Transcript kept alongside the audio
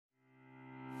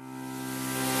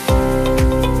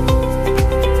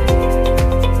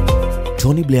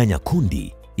Tony Blair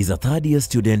Nyakundi is a third-year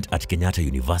student at Kenyatta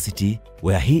University,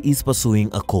 where he is pursuing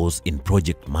a course in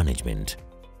project management.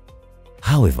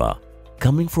 However,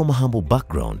 coming from a humble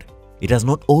background, it has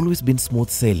not always been smooth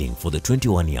sailing for the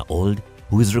 21-year-old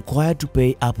who is required to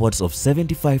pay upwards of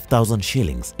 75,000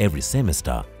 shillings every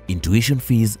semester in tuition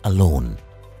fees alone.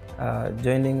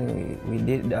 Joining, we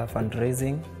did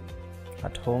fundraising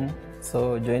at home,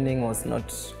 so joining was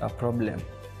not a problem.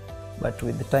 But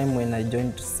with the time when I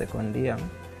joined second year,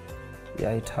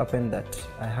 it happened that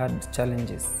I had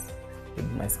challenges with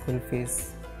my school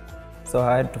fees. So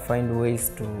I had to find ways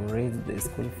to raise the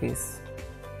school fees.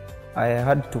 I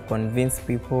had to convince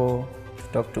people, to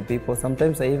talk to people.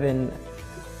 Sometimes I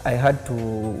had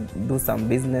to do some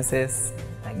businesses.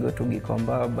 I go to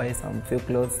Gikomba, buy some few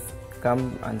clothes,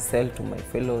 come and sell to my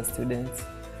fellow students,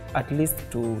 at least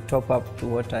to top up to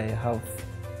what I have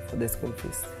for the school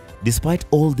fees. Despite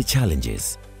all the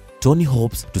challenges, Tony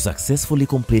hopes to successfully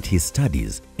complete his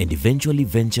studies and eventually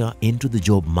venture into the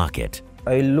job market.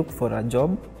 I look for a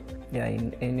job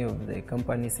in any of the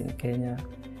companies in Kenya,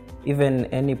 even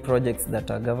any projects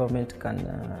that a government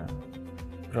can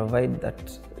provide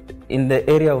that in the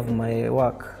area of my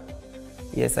work.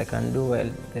 Yes, I can do well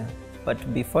there.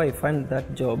 But before I find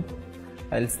that job,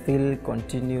 I'll still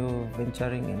continue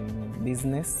venturing in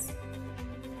business.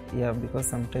 Because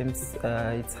sometimes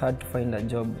it's hard to find a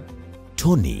job.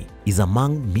 Tony is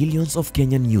among millions of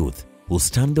Kenyan youth who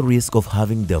stand the risk of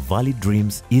having their valid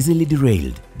dreams easily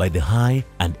derailed by the high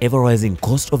and ever-rising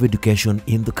cost of education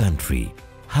in the country.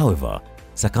 However,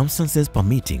 circumstances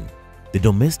permitting, the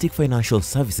domestic financial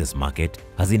services market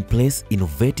has in place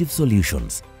innovative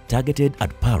solutions targeted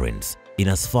at parents in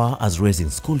as far as raising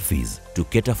school fees to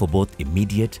cater for both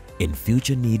immediate and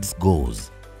future needs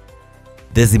goes.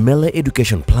 The Zimele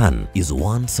Education Plan is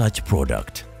one such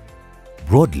product.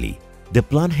 Broadly, the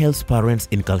plan helps parents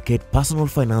inculcate personal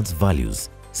finance values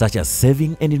such as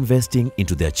saving and investing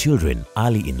into their children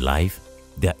early in life,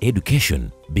 their education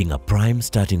being a prime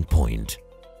starting point.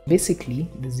 Basically,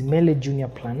 the Zimele Junior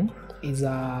Plan is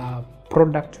a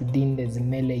product within the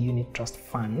Zimele Unit Trust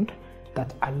Fund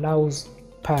that allows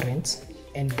parents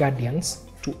and guardians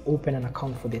to open an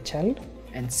account for their child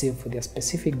and save for their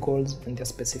specific goals and their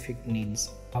specific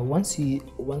needs. Once the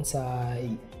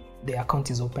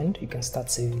account is opened, you can start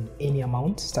saving any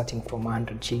amount starting from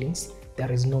 100 shillings.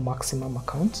 There is no maximum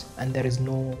account and there is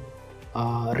no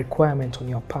requirement on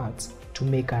your part to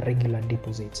make a regular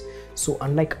deposit. So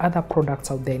unlike other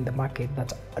products out there in the market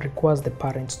that requires the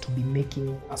parents to be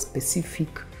making a specific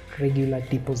regular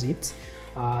deposit,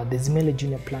 the Zimele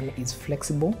Junior Plan is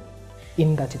flexible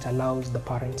in that it allows the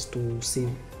parents to save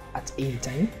at any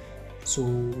time. So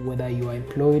whether you are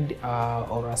employed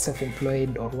or are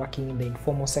self-employed or working in the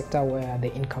informal sector where the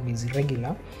income is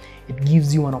irregular, it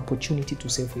gives you an opportunity to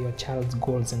save for your child's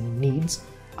goals and needs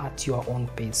at your own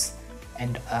pace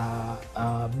and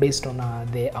based on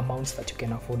the amounts that you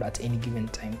can afford at any given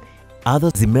time. Other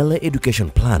Zimele Education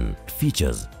Plan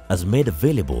features as made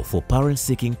available for parents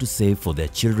seeking to save for their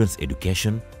children's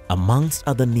education, amongst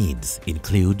other needs,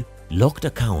 include locked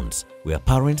accounts where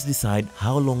parents decide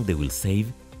how long they will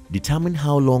save, determine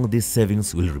how long these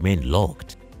savings will remain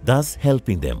locked, thus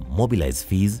helping them mobilize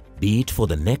fees, be it for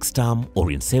the next term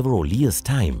or in several years'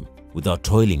 time, without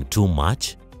toiling too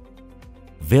much.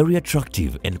 Very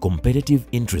attractive and competitive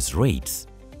interest rates,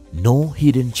 no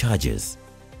hidden charges,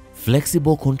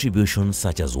 flexible contributions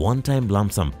such as one-time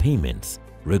lump sum payments,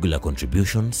 regular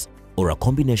contributions, or a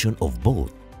combination of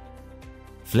both,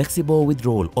 flexible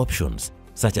withdrawal options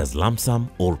such as lump sum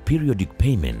or periodic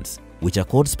payments, which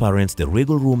accords parents the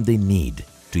wiggle room they need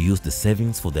to use the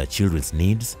savings for their children's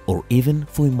needs or even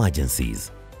for emergencies.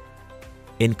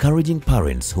 Encouraging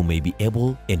parents who may be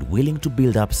able and willing to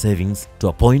build up savings to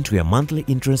a point where monthly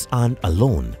interest earned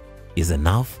alone is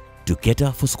enough to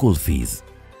cater for school fees.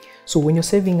 So when you're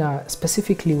saving,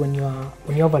 specifically when you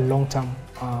have a long-term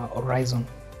horizon,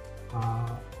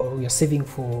 or you're saving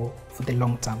for the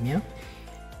long term,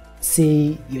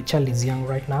 say your child is young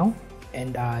right now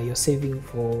and you're saving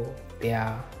for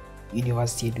their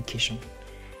university education.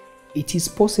 It is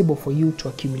possible for you to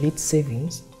accumulate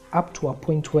savings up to a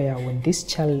point where when this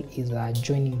child is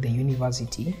joining the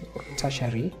university or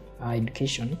tertiary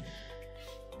education,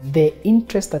 the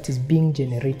interest that is being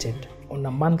generated on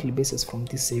a monthly basis from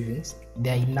these savings,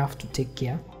 they are enough to take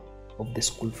care of the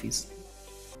school fees.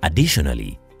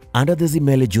 Additionally, under the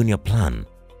Zimele Junior Plan,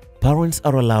 parents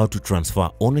are allowed to transfer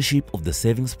ownership of the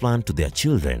savings plan to their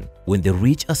children when they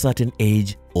reach a certain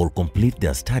age or complete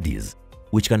their studies,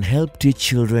 which can help teach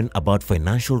children about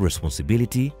financial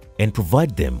responsibility and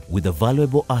provide them with a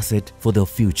valuable asset for their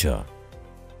future.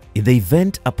 In the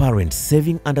event a parent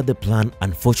saving under the plan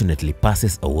unfortunately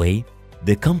passes away,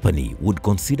 the company would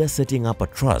consider setting up a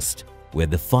trust where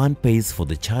the fund pays for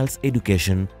the child's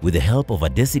education with the help of a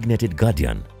designated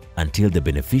guardian until the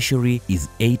beneficiary is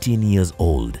 18 years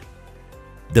old.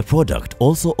 The product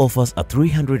also offers a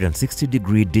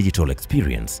 360-degree digital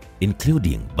experience,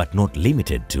 including but not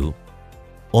limited to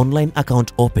online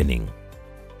account opening,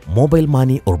 mobile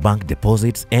money or bank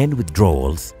deposits and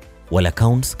withdrawals, while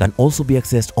accounts can also be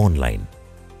accessed online.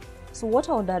 So what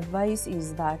I would advise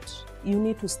is that you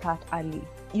need to start early.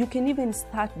 You can even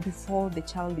start before the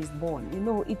child is born. You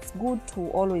know, it's good to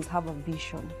always have a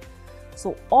vision.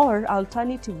 So, or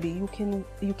alternatively,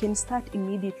 you can start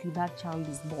immediately that child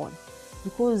is born.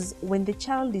 Because when the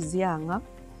child is younger,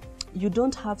 you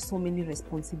don't have so many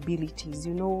responsibilities,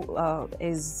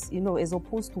 as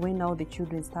opposed to when now the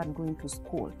children start going to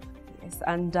school. Yes,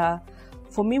 and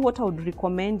for me, what I would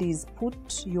recommend is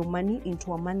put your money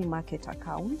into a money market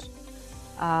account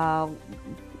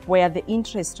where the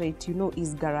interest rate,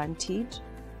 is guaranteed.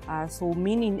 So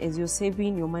meaning as you're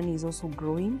saving, your money is also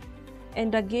growing.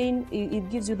 And again, it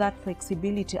gives you that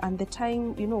flexibility, and the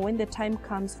time, when the time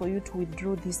comes for you to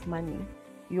withdraw this money,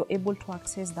 you're able to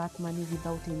access that money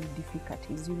without any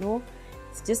difficulties.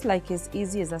 It's just like as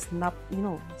easy as a snap,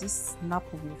 just snap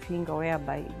of your finger,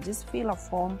 whereby you just fill a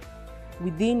form.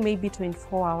 Within maybe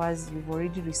 24 hours, you've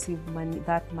already received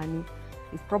that money.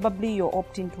 If probably you're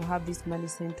opting to have this money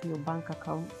sent to your bank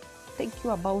account, take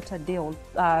you about a day or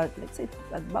let's say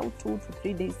about 2 to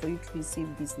 3 days for you to receive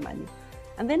this money.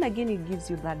 And then again, it gives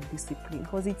you that discipline,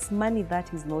 because it's money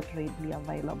that is not readily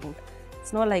available.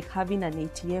 It's not like having an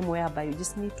ATM whereby you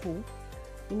just need to,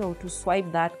 to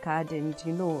swipe that card and,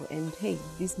 and hey,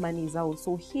 this money is out.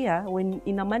 So here, when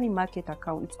in a money market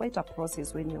account, it's quite a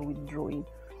process when you're withdrawing.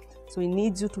 So it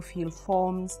needs you to fill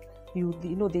forms.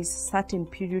 There's a certain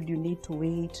period you need to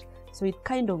wait. So it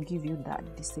kind of gives you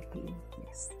that discipline.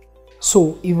 Yes.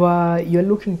 So if you're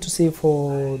looking to save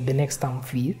for the next term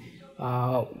fee,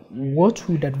 what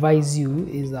we'd advise you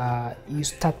is you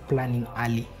start planning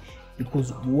early,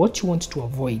 because what you want to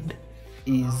avoid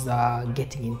is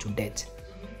getting into debt.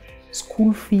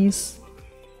 School fees,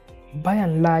 by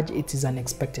and large, it is an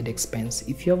expected expense.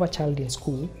 If you have a child in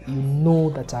school, you know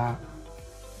that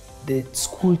the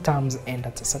school terms end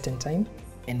at a certain time,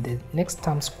 and the next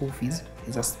term school fees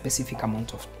is a specific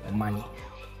amount of money.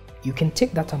 You can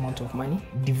take that amount of money,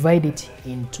 divide it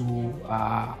into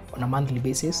on a monthly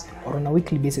basis or on a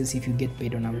weekly basis if you get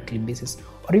paid on a weekly basis,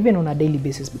 or even on a daily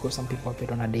basis, because some people are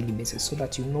paid on a daily basis, so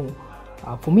that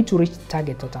for me to reach the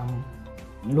target that I'm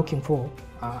looking for,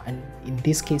 and in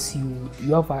this case you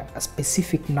have a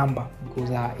specific number,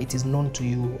 because it is known to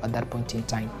you at that point in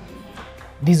time.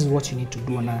 This is what you need to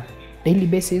do on a daily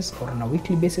basis or on a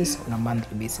weekly basis, on a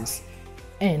monthly basis.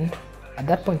 And at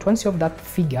that point, once you have that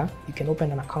figure, you can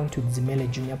open an account with Zimele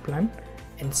Junior Plan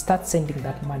and start sending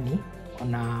that money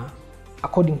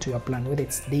according to your plan, whether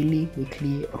it's daily,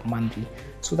 weekly, or monthly,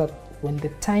 so that when the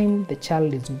time the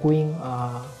child is going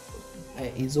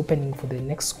is opening for the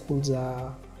next school's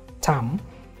term,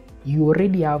 you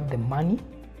already have the money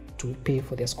to pay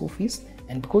for their school fees,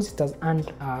 and because it has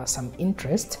earned some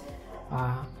interest,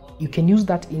 you can use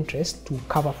that interest to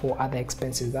cover for other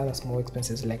expenses, other small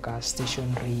expenses like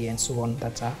stationery and so on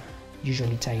that are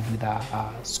usually tied with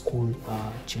school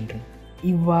children.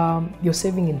 If you're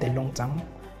saving in the long term,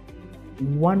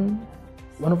 one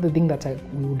of the things that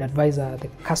we would advise the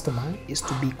customer is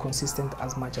to be consistent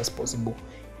as much as possible.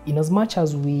 In as much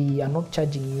as we are not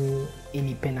charging you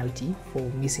any penalty for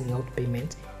missing out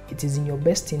payment, it is in your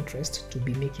best interest to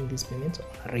be making this payment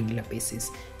on a regular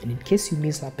basis. And in case you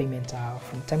miss a payment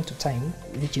from time to time,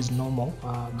 which is normal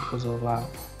because of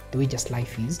the way just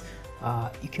life is,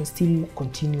 you can still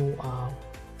continue,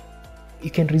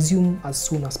 you can resume as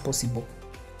soon as possible.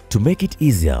 To make it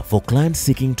easier for clients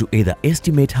seeking to either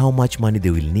estimate how much money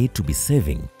they will need to be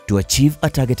saving to achieve a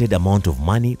targeted amount of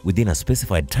money within a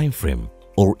specified time frame,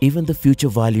 or even the future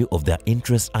value of their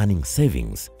interest earning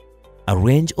savings, a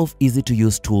range of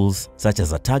easy-to-use tools such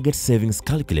as a Target Savings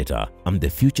Calculator and the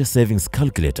Future Savings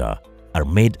Calculator are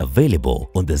made available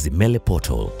on the Zimele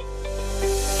portal.